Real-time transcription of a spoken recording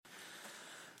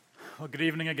Well, good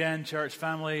evening again, church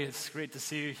family. It's great to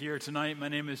see you here tonight. My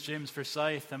name is James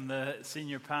Forsyth. I'm the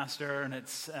senior pastor, and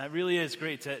it really is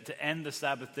great to end the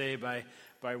Sabbath day by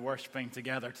worshiping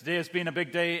together. Today has been a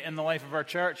big day in the life of our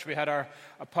church. We had a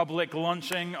public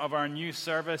launching of our new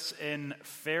service in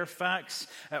Fairfax.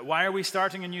 Why are we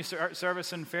starting a new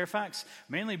service in Fairfax?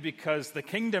 Mainly because the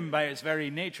kingdom, by its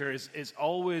very nature, is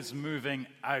always moving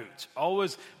out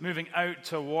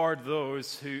toward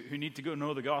those who need to go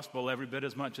know the gospel every bit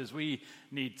as much as we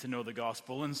need to know the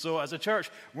gospel. And so as a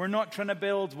church, we're not trying to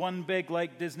build one big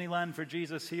like Disneyland for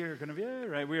Jesus here.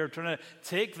 We are trying to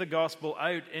take the gospel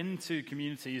out into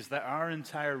communities that our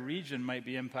entire region might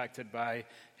be impacted by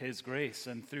his grace,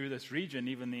 and through this region,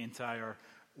 even the entire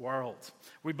world.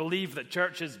 We believe that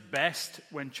church is best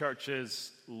when church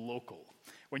is local.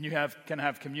 When you can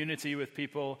have community with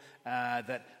people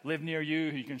that live near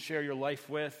you, who you can share your life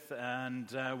with, and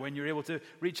when you're able to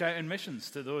reach out in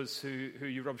missions to those who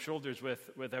you rub shoulders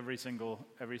with every single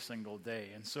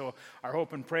day. And so our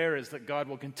hope and prayer is that God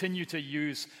will continue to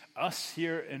use us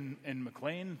here in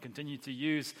McLean, continue to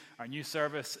use our new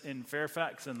service in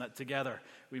Fairfax, and that together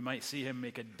we might see him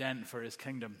make a dent for his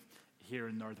kingdom here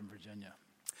in Northern Virginia.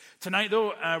 Tonight,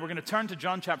 though, we're going to turn to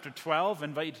John chapter 12. I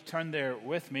invite you to turn there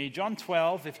with me. John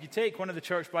 12, if you take one of the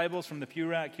church Bibles from the pew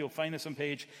rack, you'll find this on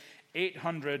page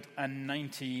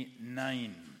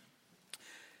 899.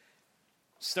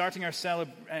 Starting our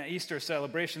Easter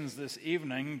celebrations this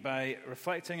evening by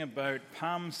reflecting about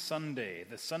Palm Sunday,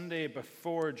 the Sunday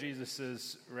before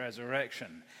Jesus'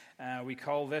 resurrection. We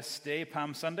call this day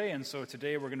Palm Sunday, and so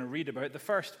today we're going to read about the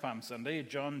first Palm Sunday,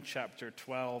 John chapter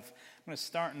 12. I'm going to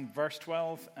start in verse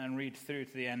 12 and read through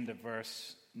to the end of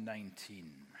verse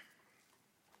 19.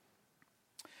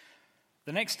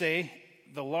 The next day,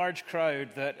 the large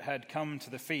crowd that had come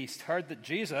to the feast heard that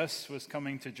Jesus was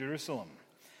coming to Jerusalem.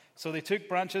 So they took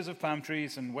branches of palm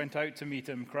trees and went out to meet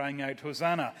him, crying out,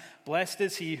 "Hosanna! Blessed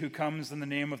is he who comes in the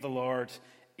name of the Lord,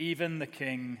 even the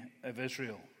King of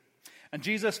Israel." And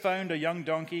Jesus found a young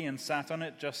donkey and sat on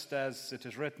it, just as it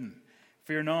is written,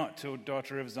 "Fear not, O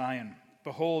daughter of Zion.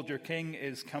 Behold, your king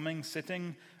is coming,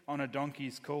 sitting on a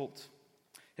donkey's colt."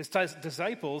 His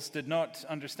disciples did not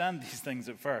understand these things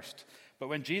at first, but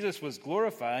when Jesus was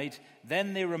glorified,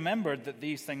 then they remembered that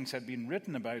these things had been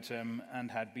written about him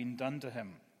and had been done to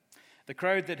him. The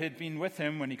crowd that had been with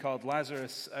him when he called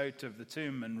Lazarus out of the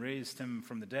tomb and raised him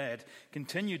from the dead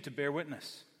continued to bear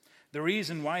witness. The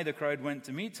reason why the crowd went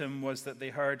to meet him was that they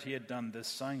heard he had done this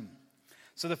sign.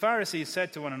 So the Pharisees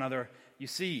said to one another, "You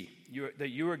see that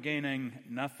you are gaining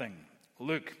nothing.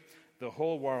 Look, the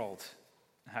whole world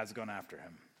has gone after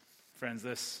him." Friends,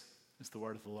 this is the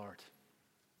word of the Lord.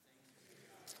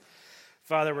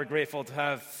 Father, we're grateful to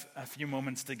have a few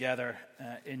moments together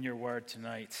in your word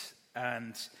tonight.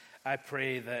 And I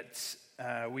pray that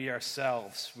we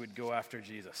ourselves would go after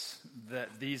Jesus,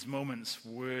 that these moments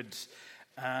would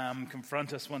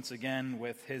confront us once again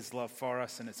with his love for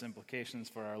us and its implications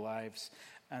for our lives,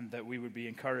 and that we would be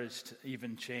encouraged,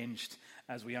 even changed,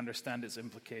 as we understand its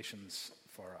implications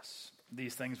for us.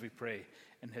 These things we pray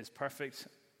in his perfect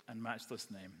and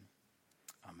matchless name.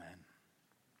 Amen.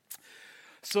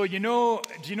 So do you know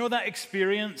that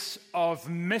experience of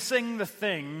missing the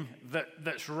thing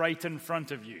that's right in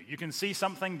front of you? You can see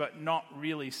something but not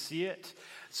really see it.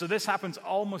 So this happens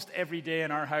almost every day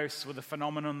in our house with a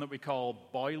phenomenon that we call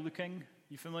boy looking.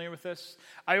 You familiar with this?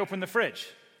 I open the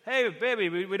fridge. "Hey, baby,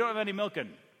 we don't have any milk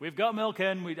in." "We've got milk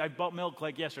in. I bought milk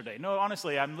like yesterday." "No,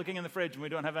 honestly, I'm looking in the fridge and we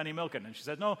don't have any milk in." And she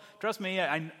said, "No, trust me,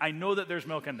 I know that there's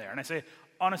milk in there." And I say,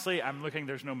 "Honestly, I'm looking,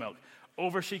 there's no milk."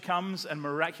 Over she comes, and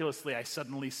miraculously, I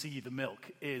suddenly see the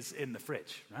milk is in the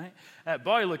fridge, right?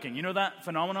 Boy looking, you know that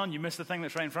phenomenon? You miss the thing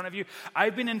that's right in front of you.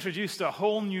 I've been introduced to a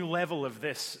whole new level of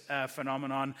this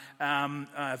phenomenon,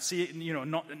 not seeing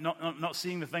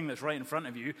the thing that's right in front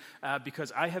of you,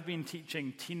 because I have been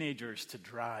teaching teenagers to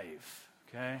drive,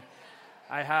 okay?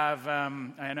 I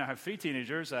now have 3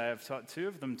 teenagers. I have taught 2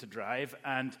 of them to drive,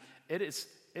 and it is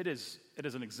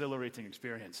an exhilarating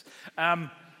experience.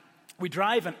 We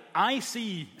drive, and I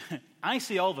see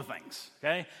all the things,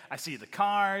 okay? I see the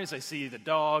cars, I see the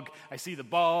dog, I see the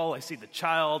ball, I see the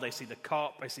child, I see the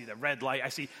cop, I see the red light, I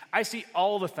see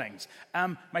all the things.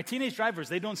 My teenage drivers,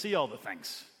 they don't see all the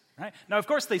things, right? Now, of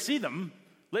course, they see them,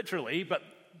 literally, but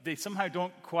they somehow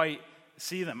don't quite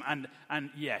see them. And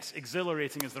yes,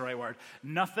 exhilarating is the right word.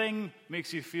 Nothing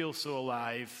makes you feel so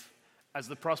alive as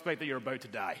the prospect that you're about to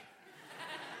die,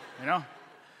 you know?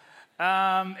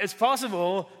 It's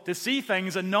possible to see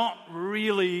things and not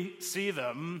really see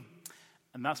them,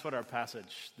 and that's what our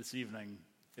passage this evening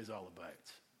is all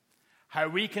about. How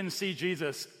we can see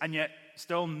Jesus and yet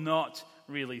still not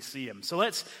really see him. So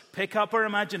let's pick up our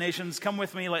imaginations. Come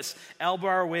with me. Let's elbow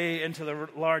our way into the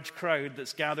large crowd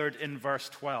that's gathered in verse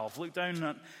 12. Look down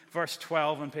at verse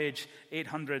 12 on page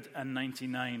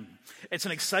 899. It's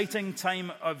an exciting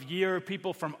time of year.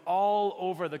 People from all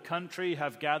over the country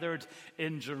have gathered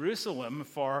in Jerusalem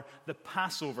for the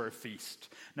Passover feast.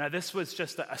 Now, this was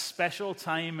just a special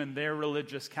time in their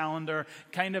religious calendar,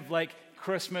 kind of like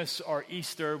Christmas or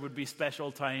Easter would be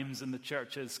special times in the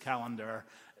church's calendar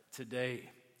today.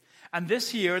 And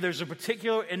this year, there's a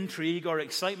particular intrigue or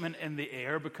excitement in the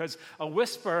air because a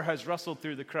whisper has rustled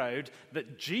through the crowd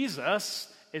that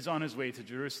Jesus is on his way to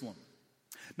Jerusalem.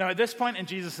 Now, at this point in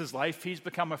Jesus' life, he's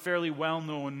become a fairly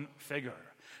well-known figure,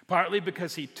 partly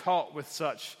because he taught with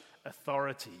such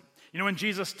authority. You know, when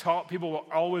Jesus taught, people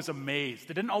were always amazed.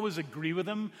 They didn't always agree with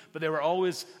him, but they were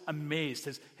always amazed.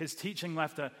 His teaching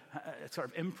left a sort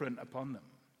of imprint upon them.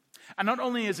 And not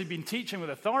only has he been teaching with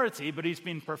authority, but he's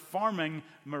been performing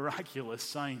miraculous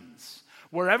signs.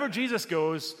 Wherever Jesus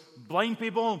goes, blind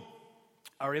people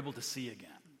are able to see again.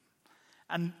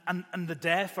 And the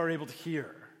deaf are able to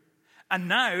hear. And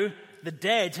now, the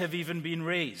dead have even been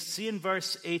raised. See in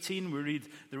verse 18, we read,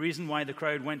 the reason why the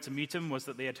crowd went to meet him was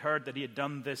that they had heard that he had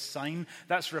done this sign.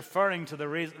 That's referring to the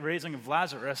raising of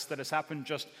Lazarus that has happened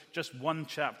just one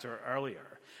chapter earlier.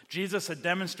 Jesus had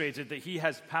demonstrated that he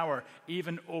has power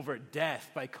even over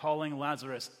death by calling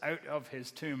Lazarus out of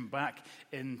his tomb back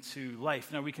into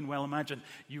life. Now, we can well imagine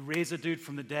you raise a dude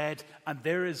from the dead, and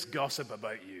there is gossip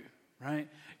about you, right?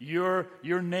 Your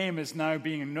name is now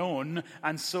being known,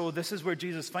 and so this is where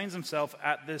Jesus finds himself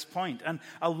at this point. And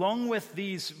along with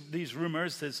these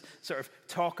rumors, this sort of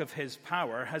talk of his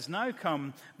power, has now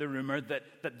come the rumor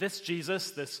that this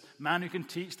Jesus, this man who can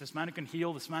teach, this man who can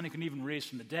heal, this man who can even raise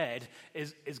from the dead,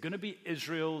 is going to be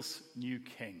Israel's new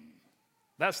king.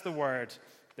 That's the word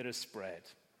that is spread.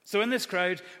 So in this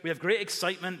crowd, we have great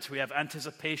excitement, we have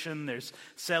anticipation, there's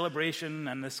celebration,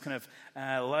 and this kind of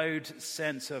loud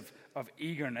sense of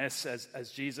eagerness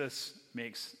as Jesus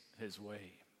makes his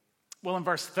way. Well, in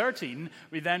verse 13,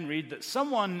 we then read that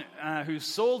someone who's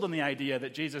sold on the idea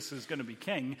that Jesus is going to be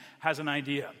king has an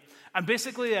idea. And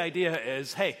basically the idea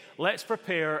is, hey, let's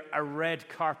prepare a red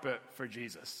carpet for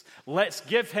Jesus. Let's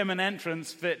give him an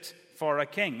entrance fit for a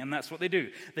king, and that's what they do.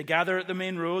 They gather at the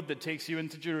main road that takes you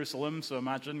into Jerusalem, so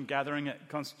imagine gathering at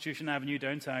Constitution Avenue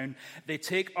downtown. They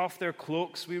take off their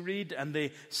cloaks, we read, and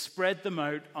they spread them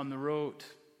out on the road.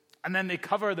 And then they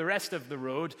cover the rest of the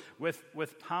road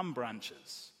with palm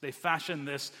branches. They fashion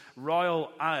this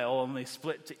royal aisle, and they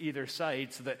split to either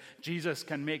side so that Jesus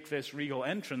can make this regal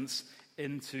entrance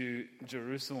into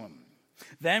Jerusalem.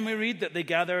 Then we read that they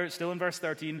gather, still in verse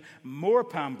 13, more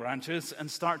palm branches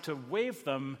and start to wave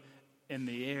them in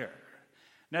the air.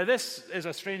 Now, this is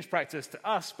a strange practice to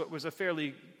us, but was a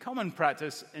fairly common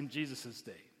practice in Jesus'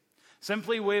 day.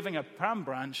 Simply waving a palm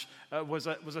branch was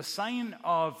a sign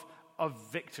of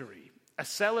victory, a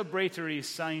celebratory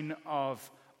sign of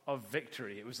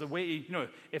victory. It was the way,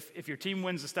 if your team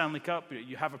wins the Stanley Cup,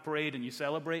 you have a parade and you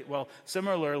celebrate. Well,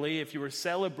 similarly, if you were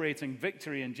celebrating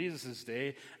victory in Jesus'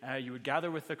 day, you would gather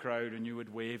with the crowd and you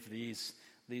would wave these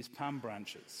palm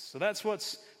branches. So that's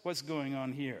what's going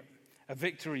on here. A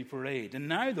victory parade. And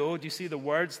now, though, do you see the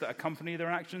words that accompany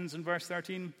their actions in verse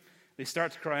 13? They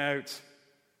start to cry out,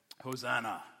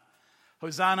 Hosanna.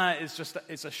 Hosanna is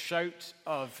it's a shout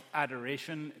of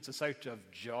adoration. It's a shout of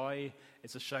joy.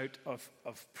 It's a shout of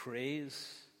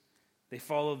praise. They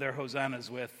follow their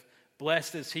hosannas with,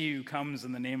 blessed is he who comes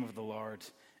in the name of the Lord,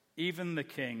 even the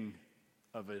King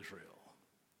of Israel.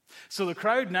 So the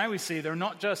crowd now, we see, they're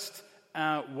not just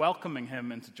welcoming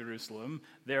him into Jerusalem,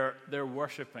 they're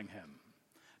worshiping him.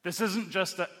 This isn't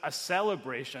just a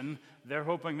celebration. They're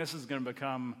hoping this is going to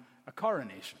become a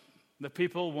coronation. The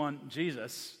people want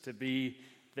Jesus to be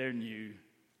their new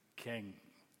king.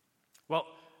 Well,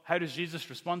 how does Jesus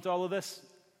respond to all of this?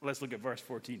 Let's look at verse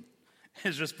 14.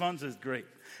 His response is great.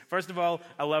 First of all,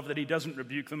 I love that he doesn't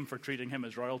rebuke them for treating him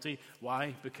as royalty.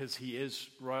 Why? Because he is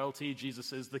royalty.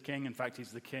 Jesus is the king. In fact,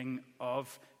 he's the King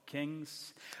of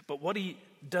kings. But what he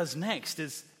does next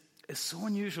is so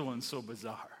unusual and so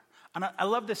bizarre. And I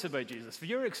love this about Jesus. If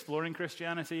you're exploring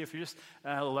Christianity, if you're just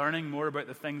learning more about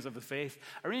the things of the faith,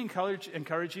 I really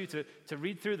encourage you to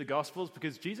read through the Gospels,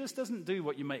 because Jesus doesn't do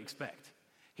what you might expect.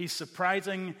 He's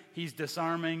surprising, he's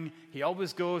disarming, he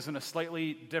always goes in a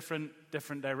slightly different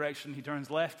direction. He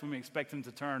turns left when we expect him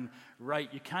to turn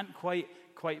right. You can't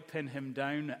quite pin him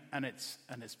down, and it's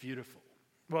beautiful.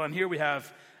 Well, and here we have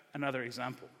another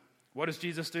example. What does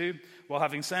Jesus do? Well,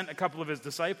 having sent a couple of his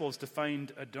disciples to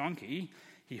find a donkey,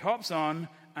 he hops on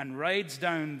and rides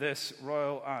down this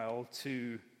royal aisle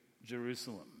to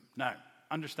Jerusalem. Now,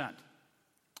 understand,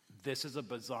 This is a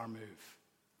bizarre move,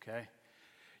 okay?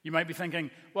 You might be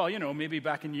thinking, well, maybe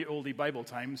back in ye oldie Bible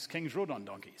times, kings rode on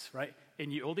donkeys, right?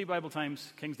 In ye oldie Bible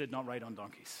times, kings did not ride on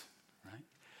donkeys,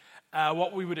 right?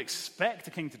 What we would expect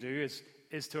a king to do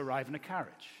is to arrive in a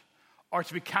carriage, or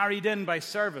to be carried in by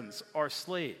servants or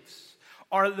slaves,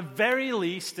 or at the very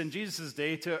least, in Jesus'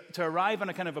 day, to arrive on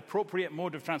a kind of appropriate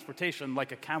mode of transportation,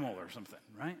 like a camel or something,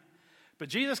 right? But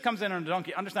Jesus comes in on a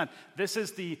donkey. Understand, this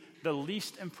is the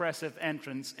least impressive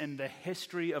entrance in the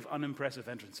history of unimpressive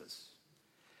entrances.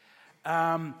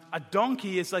 A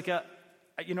donkey is like a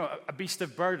beast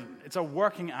of burden. It's a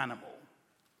working animal.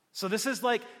 So this is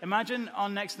like, imagine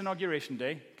on next inauguration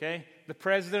day, okay, the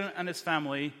president and his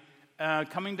family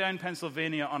coming down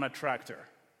Pennsylvania on a tractor,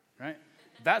 right?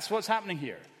 That's what's happening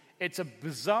here. It's a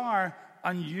bizarre,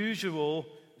 unusual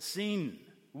scene.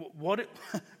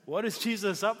 What is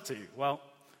Jesus up to? Well,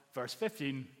 verse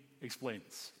 15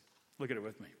 explains. Look at it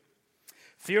with me.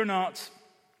 Fear not,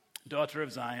 daughter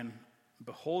of Zion.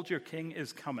 Behold, your king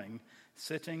is coming,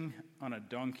 sitting on a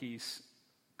donkey's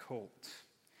colt.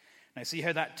 Now, see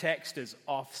how that text is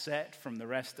offset from the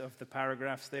rest of the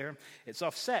paragraphs there? It's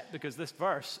offset because this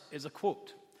verse is a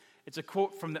quote. It's a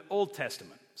quote from the Old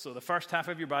Testament. So the first half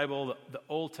of your Bible, the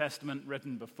Old Testament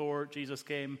written before Jesus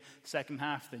came. Second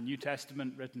half, the New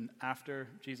Testament written after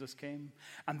Jesus came.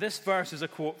 And this verse is a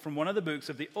quote from one of the books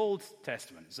of the Old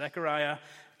Testament, Zechariah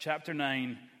chapter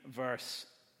 9, verse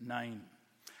 9.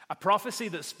 A prophecy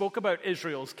that spoke about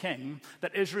Israel's king,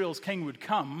 that Israel's king would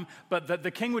come, but that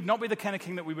the king would not be the kind of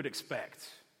king that we would expect.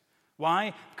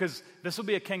 Why? Because this will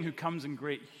be a king who comes in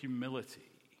great humility.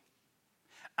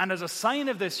 And as a sign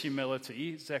of this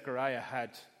humility, Zechariah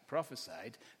had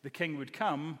prophesied, the king would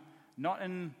come not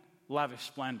in lavish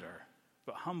splendor,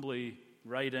 but humbly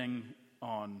riding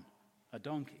on a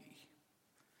donkey.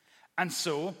 And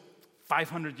so,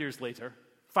 500 years later,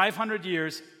 500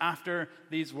 years after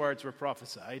these words were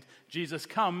prophesied, Jesus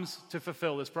comes to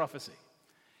fulfill this prophecy.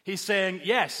 He's saying,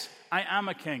 yes, I am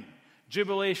a king.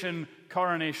 Jubilation,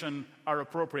 coronation are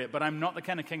appropriate, but I'm not the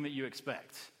kind of king that you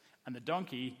expect. And the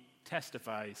donkey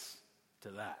testifies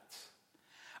to that.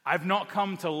 I've not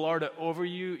come to lord it over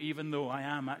you, even though I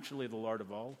am actually the Lord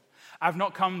of all. I've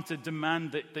not come to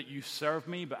demand that you serve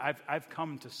me, but I've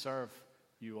come to serve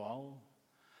you all.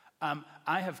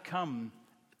 I have come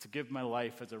to give my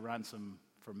life as a ransom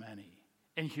for many,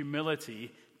 in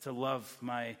humility to love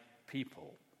my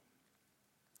people.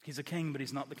 He's a king, but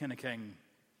he's not the kind of king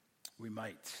we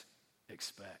might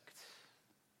expect.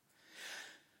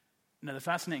 Now, the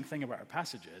fascinating thing about our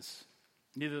passage is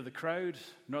neither the crowd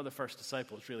nor the first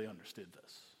disciples really understood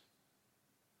this.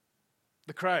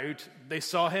 The crowd, they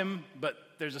saw him, but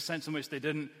there's a sense in which they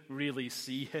didn't really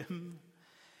see him.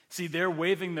 See, they're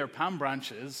waving their palm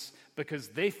branches because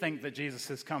they think that Jesus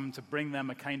has come to bring them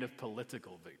a kind of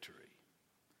political victory.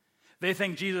 They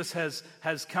think Jesus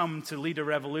has come to lead a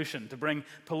revolution, to bring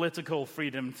political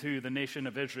freedom to the nation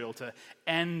of Israel, to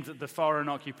end the foreign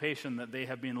occupation that they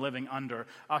have been living under,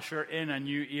 usher in a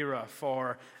new era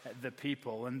for the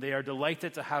people. And they are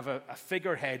delighted to have a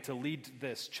figurehead to lead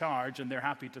this charge, and they're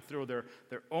happy to throw their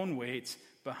own weight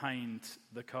behind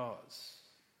the cause.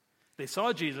 They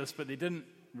saw Jesus, but they didn't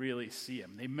really see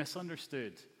him. They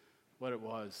misunderstood what it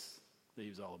was that he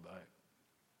was all about.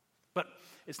 But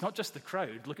it's not just the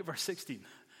crowd. Look at verse 16.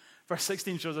 Verse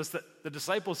 16 shows us that the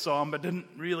disciples saw him but didn't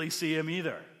really see him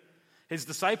either. His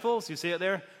disciples, you see it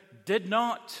there, did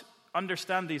not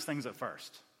understand these things at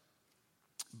first.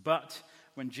 But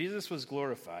when Jesus was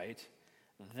glorified,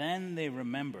 then they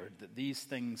remembered that these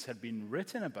things had been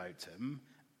written about him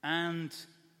and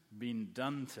been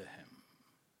done to him.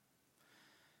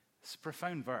 It's a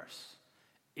profound verse.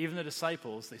 Even the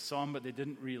disciples, they saw him, but they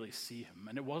didn't really see him.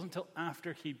 And it wasn't until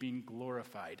after he'd been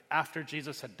glorified, after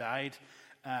Jesus had died,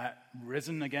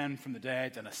 risen again from the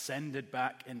dead, and ascended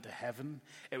back into heaven,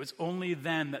 it was only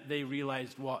then that they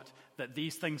realized what? That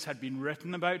these things had been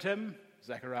written about him,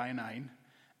 Zechariah 9,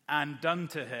 and done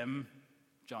to him,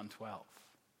 John 12.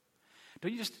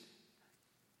 Don't you just...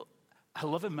 I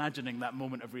love imagining that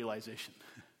moment of realization.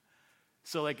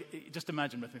 So, just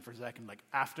imagine with me for a second,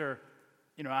 after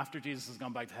Jesus has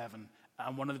gone back to heaven,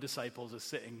 and one of the disciples is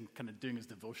sitting, kind of doing his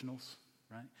devotionals,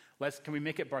 right? Can we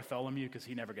make it Bartholomew, because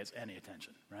he never gets any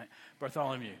attention, right?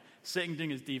 Bartholomew, sitting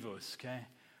doing his devos, okay?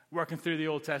 Working through the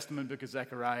Old Testament book of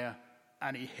Zechariah,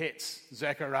 and he hits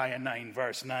Zechariah 9,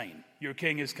 verse 9. Your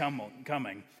king is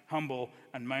coming, humble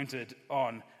and mounted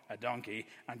on a donkey,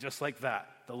 and just like that,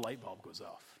 the light bulb goes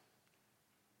off.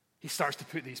 He starts to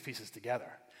put these pieces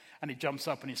together. And he jumps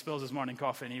up and he spills his morning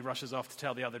coffee and he rushes off to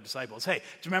tell the other disciples, hey, do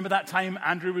you remember that time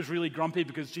Andrew was really grumpy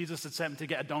because Jesus had sent him to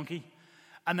get a donkey?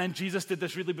 And then Jesus did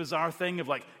this really bizarre thing of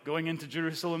like going into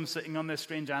Jerusalem, sitting on this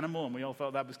strange animal, and we all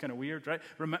thought that was kind of weird, right?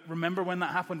 Remember when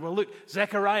that happened? Well, look,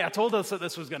 Zechariah told us that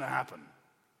this was going to happen.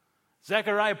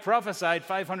 Zechariah prophesied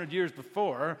 500 years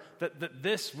before that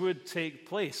this would take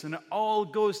place, and it all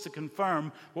goes to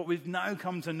confirm what we've now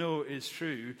come to know is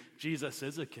true. Jesus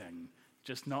is a king,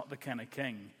 just not the kind of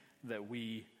king that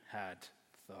we had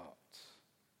thought.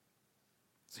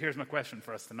 So here's my question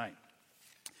for us tonight.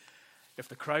 If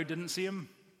the crowd didn't see him,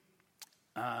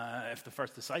 if the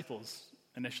first disciples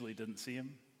initially didn't see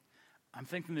him, I'm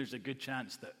thinking there's a good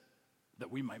chance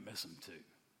that we might miss him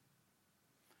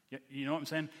too. You know what I'm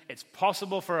saying? It's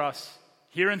possible for us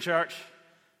here in church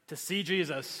to see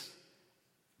Jesus,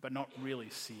 but not really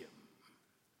see him.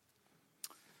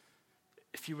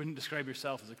 If you wouldn't describe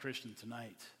yourself as a Christian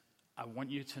tonight, I want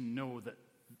you to know that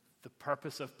the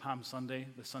purpose of Palm Sunday,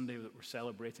 the Sunday that we're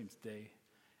celebrating today,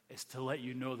 is to let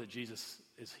you know that Jesus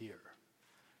is here,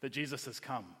 that Jesus has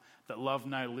come, that love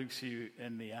now looks you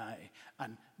in the eye.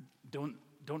 And don't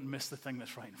miss the thing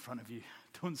that's right in front of you.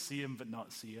 Don't see him but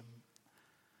not see him.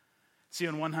 See,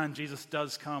 on one hand, Jesus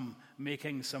does come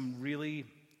making some really,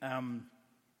 I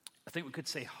think we could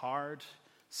say hard,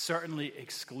 certainly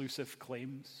exclusive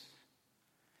claims.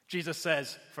 Jesus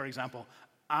says, for example,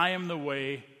 I am the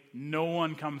way, no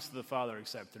one comes to the Father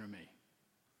except through me.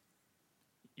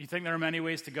 You think there are many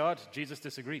ways to God? Jesus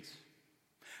disagrees.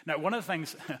 Now, one of the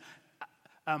things,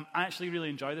 I actually really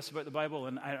enjoy this about the Bible,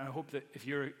 and I hope that if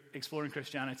you're exploring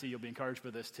Christianity, you'll be encouraged by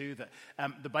this too, that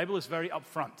the Bible is very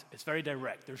upfront. It's very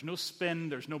direct. There's no spin.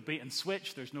 There's no bait and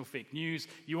switch. There's no fake news.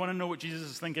 You want to know what Jesus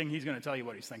is thinking? He's going to tell you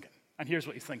what he's thinking. And here's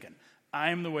what he's thinking. I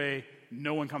am the way.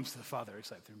 No one comes to the Father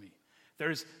except through me.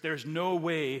 There's no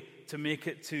way to make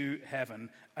it to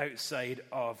heaven outside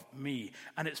of me.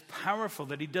 And it's powerful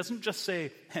that he doesn't just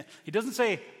say, he doesn't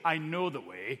say, I know the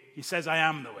way. He says, I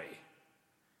am the way.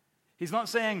 He's not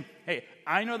saying, hey,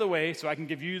 I know the way, so I can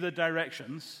give you the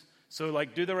directions. So,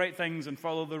 like, do the right things and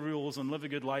follow the rules and live a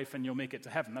good life and you'll make it to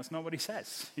heaven. That's not what he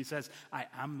says. He says, I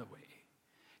am the way.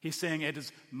 He's saying it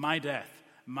is my death,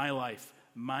 my life,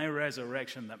 my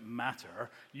resurrection that matter.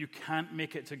 You can't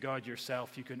make it to God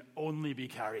yourself. You can only be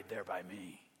carried there by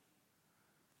me.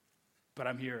 But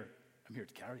I'm here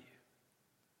to carry you.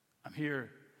 I'm here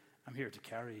to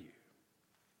carry you.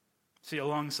 See,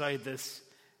 alongside this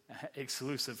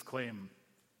exclusive claim,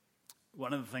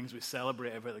 one of the things we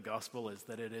celebrate about the gospel is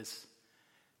that it is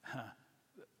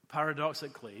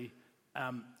paradoxically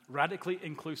radically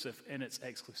inclusive in its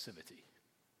exclusivity.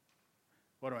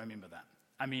 What do I mean by that?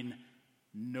 I mean,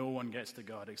 no one gets to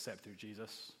God except through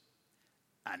Jesus,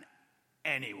 and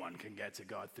anyone can get to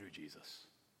God through Jesus.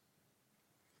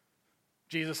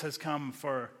 Jesus has come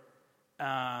for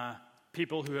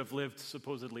people who have lived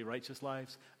supposedly righteous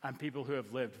lives and people who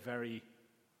have lived very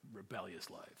rebellious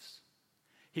lives.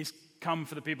 He's come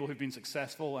for the people who've been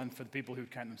successful and for the people who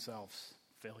count themselves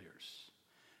failures.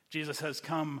 Jesus has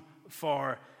come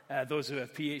for those who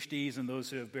have PhDs and those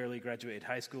who have barely graduated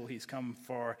high school. He's come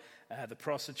for the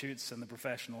prostitutes and the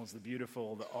professionals, the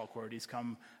beautiful, the awkward. He's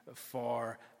come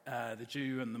for the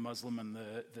Jew and the Muslim and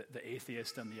the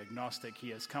atheist and the agnostic.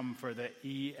 He has come for the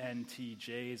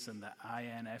ENTJs and the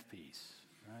INFPs,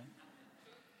 right?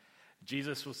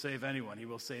 Jesus will save anyone. He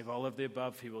will save all of the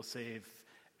above. He will save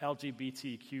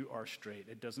LGBTQ or straight.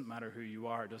 It doesn't matter who you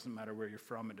are. It doesn't matter where you're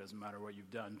from. It doesn't matter what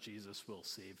you've done. Jesus will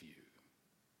save you.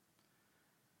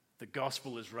 The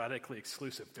gospel is radically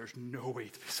exclusive. There's no way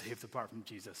to be saved apart from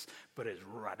Jesus, but it's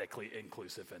radically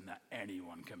inclusive in that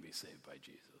anyone can be saved by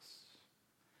Jesus.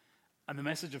 And the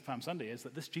message of Palm Sunday is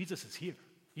that this Jesus is here.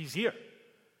 He's here.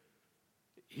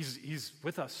 He's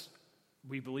with us,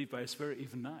 we believe, by his Spirit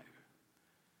even now.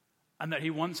 And that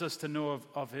he wants us to know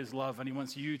of his love, and he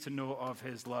wants you to know of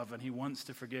his love, and he wants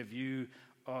to forgive you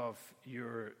of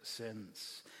your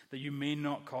sins. That you may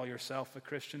not call yourself a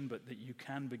Christian, but that you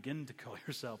can begin to call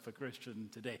yourself a Christian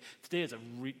today. Today is a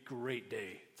great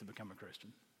day to become a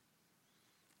Christian.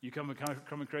 You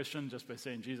become a Christian just by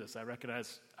saying, Jesus, I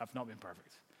recognize I've not been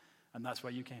perfect. And that's why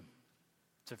you came,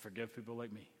 to forgive people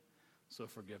like me. So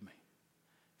forgive me.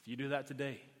 If you do that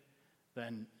today,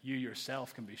 then you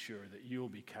yourself can be sure that you will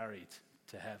be carried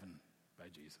to heaven by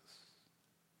Jesus.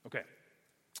 Okay.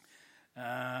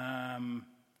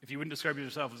 If you wouldn't describe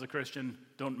yourself as a Christian,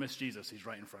 don't miss Jesus. He's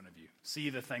right in front of you. See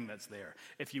the thing that's there.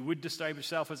 If you would describe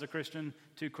yourself as a Christian,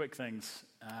 two quick things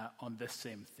on this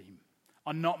same theme,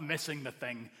 on not missing the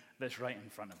thing that's right in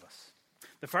front of us.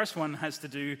 The first one has to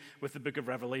do with the book of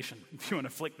Revelation. If you want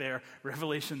to flick there,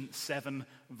 Revelation 7,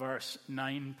 verse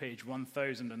 9, page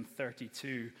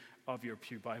 1032 of your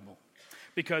Pew Bible.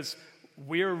 Because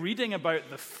we're reading about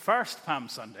the first Palm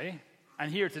Sunday,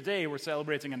 And here today, we're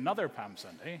celebrating another Palm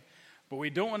Sunday, but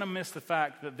we don't want to miss the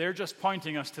fact that they're just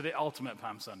pointing us to the ultimate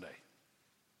Palm Sunday,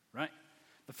 right?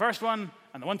 The first one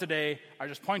and the one today are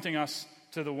just pointing us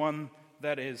to the one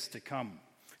that is to come.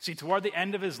 See, toward the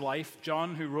end of his life,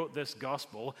 John, who wrote this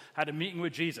gospel, had a meeting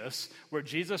with Jesus where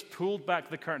Jesus pulled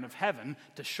back the curtain of heaven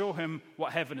to show him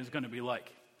what heaven is going to be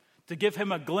like, to give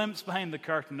him a glimpse behind the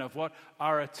curtain of what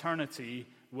our eternity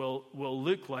will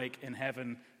look like in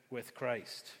heaven with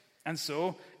Christ. And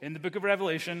so, in the book of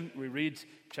Revelation, we read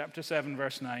chapter 7,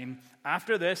 verse 9,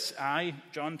 "After this, I,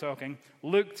 John talking,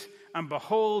 looked, and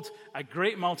behold, a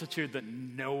great multitude that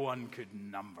no one could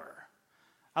number."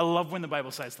 I love when the Bible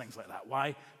says things like that.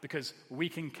 Why? Because we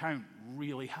can count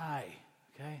really high,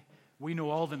 okay? We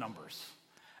know all the numbers.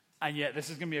 And yet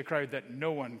this is going to be a crowd that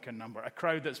no one can number, a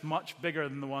crowd that's much bigger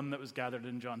than the one that was gathered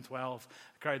in John 12,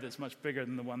 a crowd that's much bigger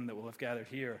than the one that will have gathered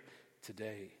here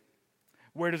today.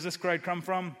 Where does this crowd come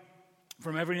from?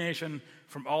 From every nation,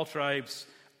 from all tribes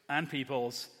and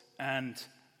peoples and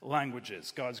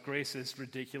languages. God's grace is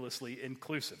ridiculously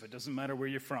inclusive. It doesn't matter where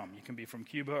you're from. You can be from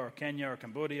Cuba or Kenya or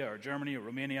Cambodia or Germany or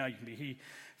Romania. You can be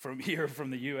from here,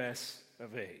 from the US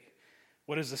of A.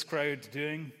 What is this crowd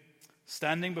doing?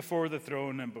 Standing before the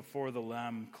throne and before the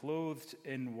Lamb, clothed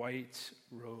in white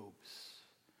robes.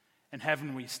 In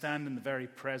heaven, we stand in the very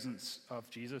presence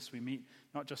of Jesus. We meet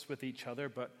not just with each other,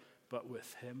 but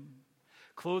with him.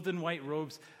 Clothed in white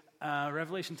robes.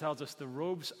 Revelation tells us the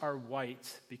robes are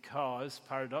white because,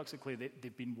 paradoxically,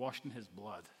 they've been washed in his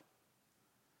blood.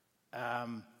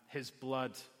 His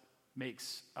blood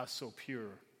makes us so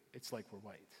pure, it's like we're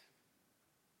white.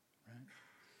 Right?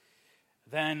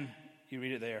 Then, you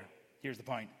read it there. Here's the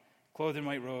point. Clothed in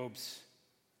white robes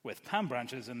with palm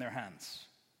branches in their hands.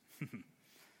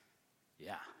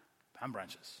 Yeah, palm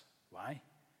branches. Why?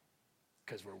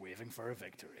 Because we're waving for a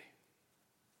victory.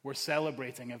 We're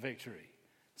celebrating a victory.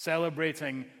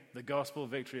 Celebrating the gospel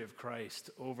victory of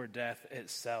Christ over death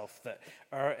itself, that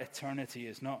our eternity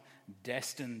is not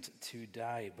destined to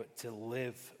die, but to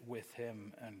live with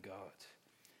him and God.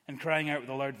 And crying out with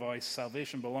a loud voice,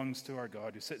 salvation belongs to our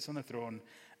God who sits on the throne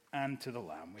and to the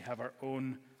Lamb. We have our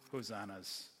own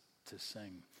hosannas to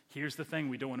sing. Here's the thing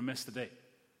we don't want to miss today.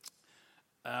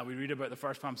 We read about the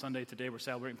first Palm Sunday. Today we're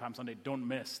celebrating Palm Sunday. Don't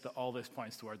miss that all this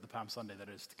points toward the Palm Sunday that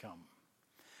is to come.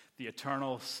 The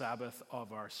eternal Sabbath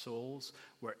of our souls,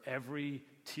 where every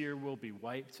tear will be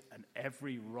wiped and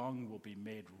every wrong will be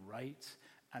made right,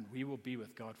 and we will be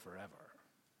with God forever.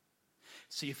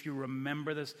 See, if you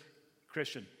remember this,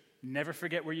 Christian, never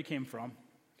forget where you came from,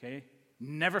 okay?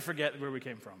 Never forget where we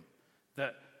came from.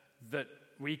 That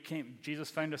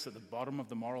Jesus found us at the bottom of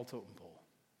the moral totem pole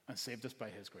and saved us by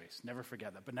his grace. Never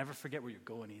forget that, but never forget where you're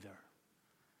going either.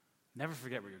 Never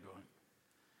forget where you're going.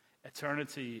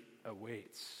 Eternity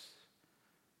awaits.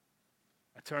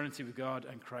 Eternity with God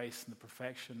and Christ and the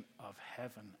perfection of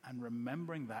heaven. And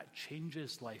remembering that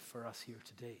changes life for us here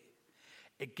today.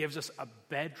 It gives us a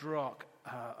bedrock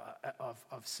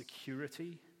of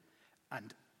security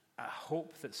and a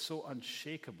hope that's so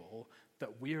unshakable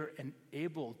that we're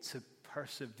enabled to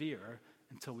persevere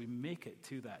until we make it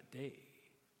to that day.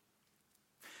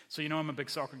 So, I'm a big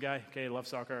soccer guy, okay, I love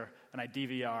soccer, and I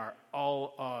DVR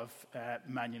all of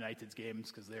Man United's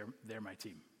games because they're my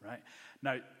team, right?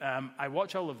 Now, I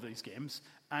watch all of these games,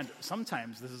 and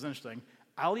sometimes, this is interesting,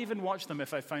 I'll even watch them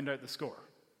if I find out the score,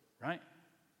 right?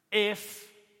 If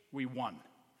we won,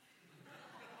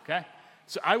 okay?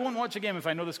 So I won't watch a game if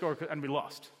I know the score and we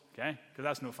lost, okay? Because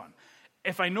that's no fun.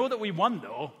 If I know that we won,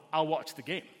 though, I'll watch the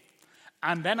game.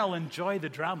 And then I'll enjoy the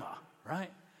drama,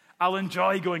 right? I'll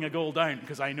enjoy going a goal down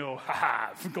because I know,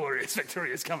 glorious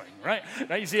victory is coming, right?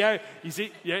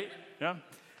 Yeah.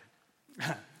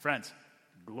 Friends,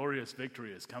 glorious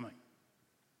victory is coming.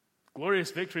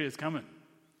 Glorious victory is coming.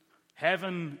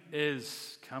 Heaven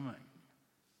is coming.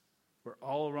 Where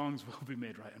all wrongs will be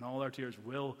made right and all our tears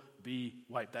will be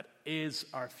wiped. That is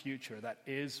our future. That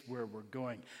is where we're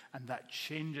going. And that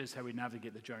changes how we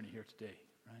navigate the journey here today,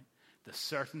 right? The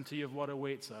certainty of what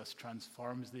awaits us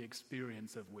transforms the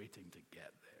experience of waiting to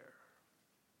get there.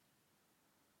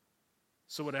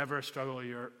 So whatever struggle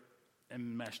you're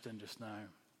enmeshed in just now,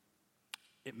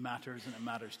 it matters and it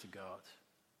matters to God.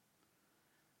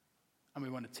 And we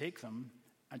want to take them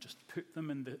and just put them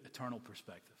in the eternal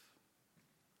perspective.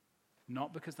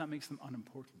 Not because that makes them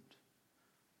unimportant,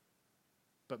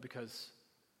 but because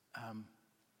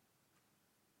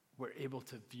we're able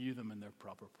to view them in their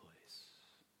proper place.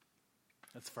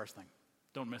 That's the first thing.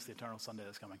 Don't miss the eternal Sunday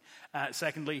that's coming.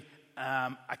 Secondly,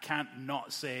 I can't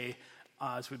not say,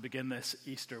 as we begin this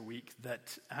Easter week,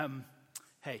 that,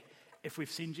 hey, if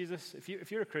we've seen Jesus,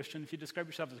 if you're a Christian, if you describe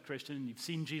yourself as a Christian and you've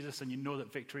seen Jesus and you know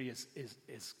that victory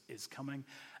is coming,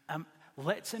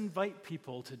 let's invite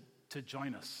people to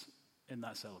join us in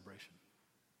that celebration.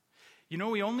 You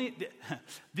know,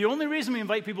 the only reason we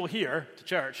invite people here to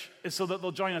church is so that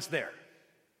they'll join us there.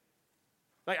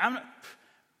 Like,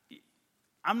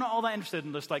 I'm not all that interested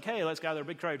in just like, hey, let's gather a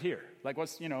big crowd here. Like,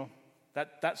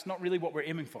 that's not really what we're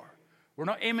aiming for. We're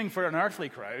not aiming for an earthly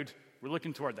crowd. We're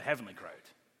looking toward the heavenly crowd.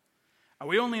 And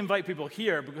we only invite people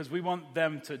here because we want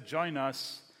them to join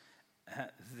us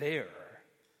there.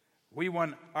 We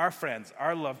want our friends,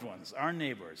 our loved ones, our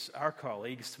neighbors, our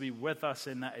colleagues to be with us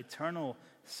in that eternal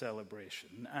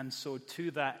celebration. And so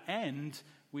to that end,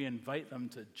 we invite them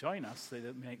to join us so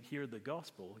that they may hear the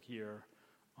gospel here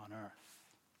on earth.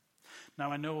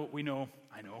 Now, I know,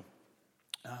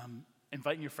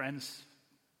 inviting your friends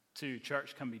to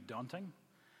church can be daunting.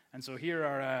 And so here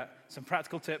are some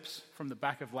practical tips from the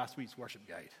back of last week's worship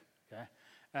guide.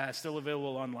 Okay? Still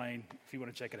available online if you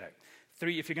want to check it out.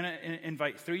 If you're going to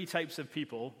invite 3 types of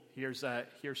people, here's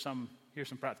some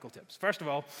practical tips. First of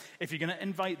all, if you're going to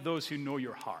invite those who know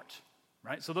your heart,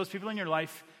 right? So those people in your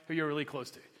life who you're really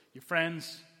close to, your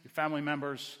friends, your family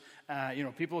members,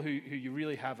 people who you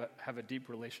really have a deep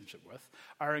relationship with.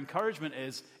 Our encouragement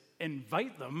is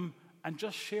invite them and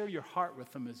just share your heart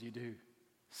with them as you do.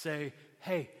 Say,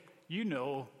 hey, you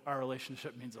know our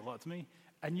relationship means a lot to me,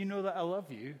 and you know that I love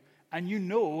you, and you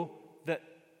know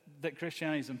that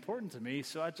Christianity is important to me,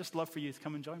 so I'd just love for you to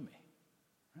come and join me.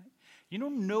 Right? You know,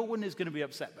 no one is going to be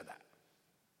upset by that.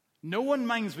 No one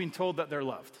minds being told that they're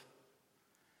loved.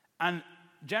 And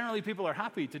generally people are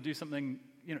happy to do something,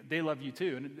 they love you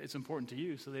too, and it's important to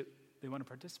you, so they want to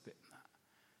participate in that.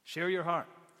 Share your heart.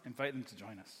 Invite them to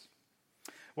join us.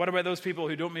 What about those people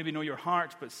who don't maybe know your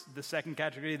heart, but the second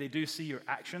category, they do see your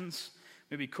actions?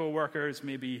 Maybe co-workers,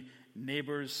 maybe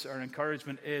neighbors. Our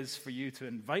encouragement is for you to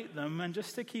invite them and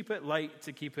just to keep it light,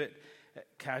 to keep it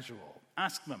casual.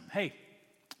 Ask them, hey,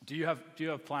 do you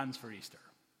have plans for Easter?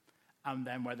 And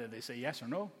then whether they say yes or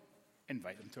no,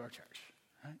 invite them to our church.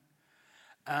 Right?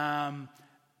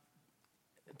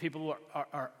 People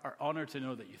are honored to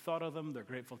know that you thought of them. They're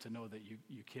grateful to know that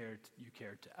you cared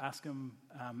to ask them.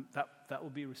 That will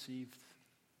be received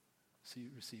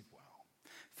well.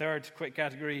 Third quick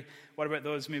category, what about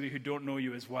those maybe who don't know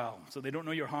you as well? So they don't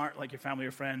know your heart like your family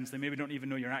or friends. They maybe don't even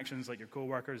know your actions like your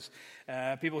co-workers.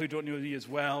 People who don't know you as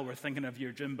well, we're thinking of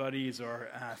your gym buddies or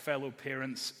fellow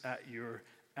parents at your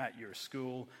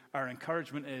school. Our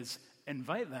encouragement is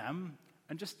invite them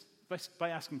and just by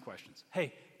asking questions.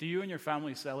 Hey, do you and your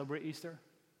family celebrate Easter?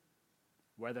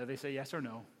 Whether they say yes or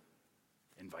no,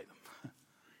 invite them.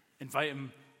 Invite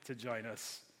them to join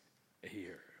us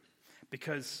here.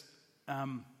 Because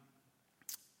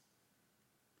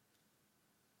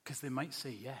they might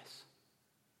say yes.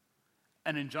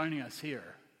 And in joining us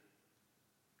here,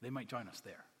 they might join us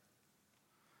there.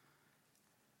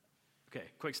 Okay,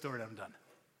 quick story and I'm done.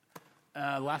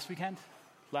 Last weekend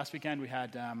we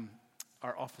had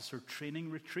our officer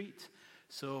training retreat.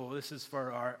 So this is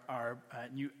for our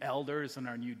new elders and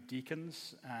our new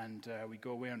deacons, and we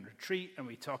go away on retreat and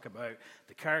we talk about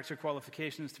the character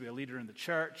qualifications to be a leader in the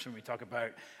church, and we talk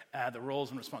about the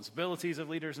roles and responsibilities of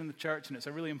leaders in the church, and it's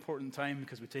a really important time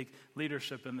because we take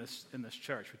leadership in this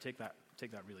church. We take that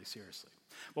really seriously.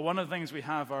 But one of the things we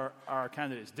have our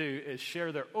candidates do is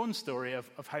share their own story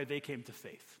of how they came to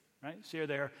faith, right? Share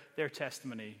their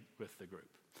testimony with the group.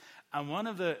 And one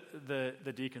of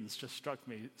the deacons just struck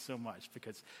me so much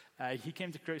because he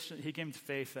came to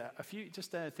faith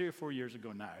 3 or 4 years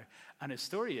ago now. And his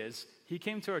story is he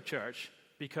came to our church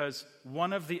because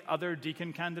one of the other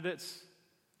deacon candidates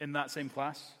in that same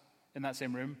class, in that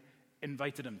same room,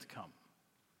 invited him to come.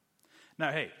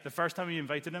 Now, hey, the first time he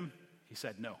invited him, he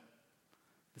said no.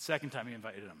 The second time he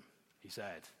invited him, he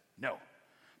said no.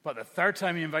 But the third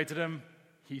time he invited him,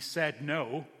 he said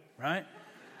no, right?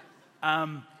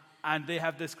 And they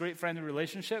have this great friendly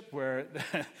relationship where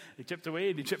he chipped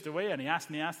away and he chipped away and he asked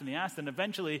and he asked and he asked, and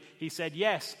eventually he said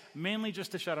yes, mainly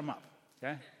just to shut him up.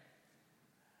 Okay?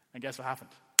 And guess what happened?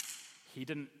 He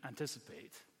didn't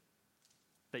anticipate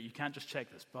that you can't just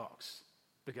check this box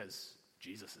because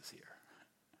Jesus is here.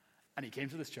 And he came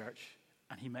to this church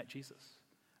and he met Jesus.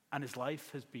 And his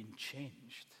life has been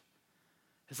changed.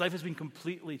 His life has been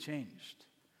completely changed,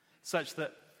 such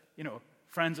that,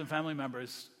 friends and family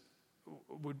members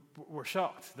were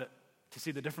shocked to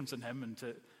see the difference in him and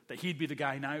that he'd be the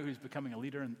guy now who's becoming a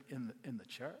leader in the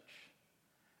church.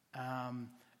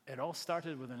 It all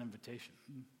started with an invitation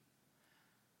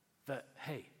that,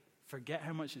 hey, forget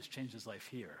how much it's changed his life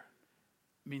here.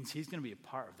 It means he's going to be a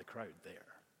part of the crowd there.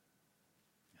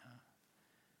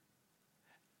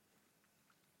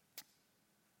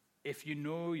 if you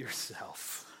know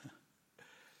yourself,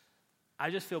 I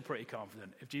just feel pretty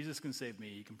confident. If Jesus can save me,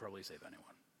 he can probably save anyone.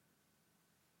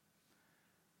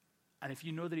 And if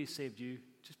you know that he saved you,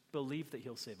 just believe that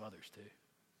he'll save others too.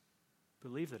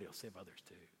 Believe that he'll save others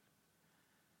too.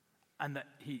 And that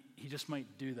he just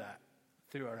might do that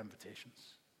through our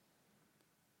invitations.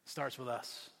 Starts with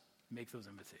us. Make those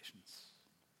invitations.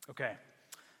 Okay,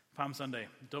 Palm Sunday.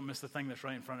 Don't miss the thing that's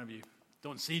right in front of you.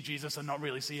 Don't see Jesus and not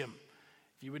really see him.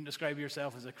 If you wouldn't describe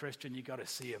yourself as a Christian, you got to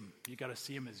see him. You got to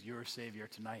see him as your Savior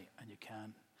tonight, and you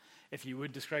can. If you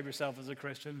would describe yourself as a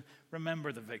Christian,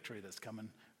 remember the victory that's coming.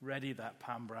 Ready that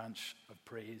palm branch of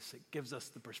praise. It gives us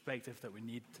the perspective that we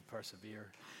need to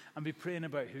persevere. And be praying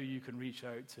about who you can reach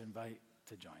out to invite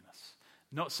to join us.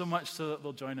 Not so much so that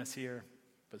they'll join us here,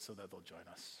 but so that they'll join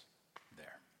us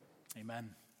there. Amen.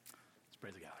 Let's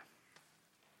pray together.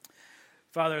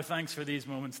 Father, thanks for these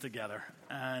moments together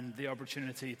and the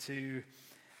opportunity to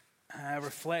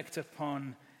reflect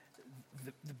upon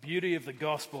the beauty of the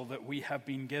gospel that we have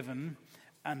been given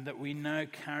and that we now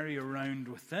carry around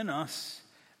within us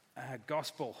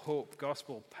gospel hope,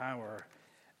 gospel power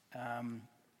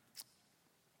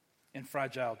in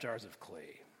fragile jars of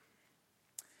clay.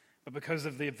 But because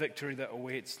of the victory that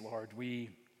awaits, Lord, we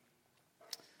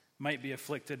might be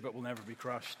afflicted but will never be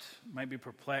crushed, might be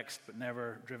perplexed but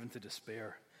never driven to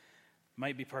despair,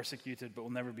 might be persecuted but will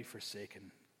never be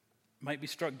forsaken, might be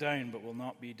struck down but will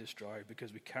not be destroyed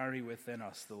because we carry within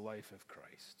us the life of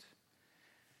Christ.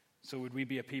 So would we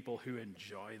be a people who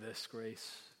enjoy this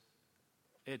grace?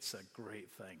 It's a great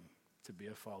thing to be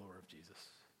a follower of Jesus.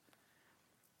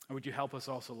 And would you help us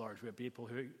also, Lord, to be people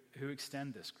who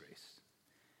extend this grace?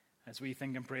 As we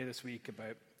think and pray this week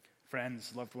about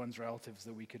friends, loved ones, relatives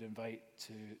that we could invite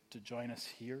to join us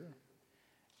here,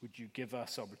 would you give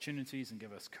us opportunities and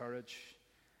give us courage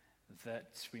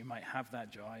that we might have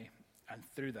that joy and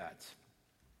through that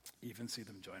even see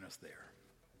them join us there.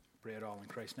 Pray it all in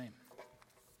Christ's name.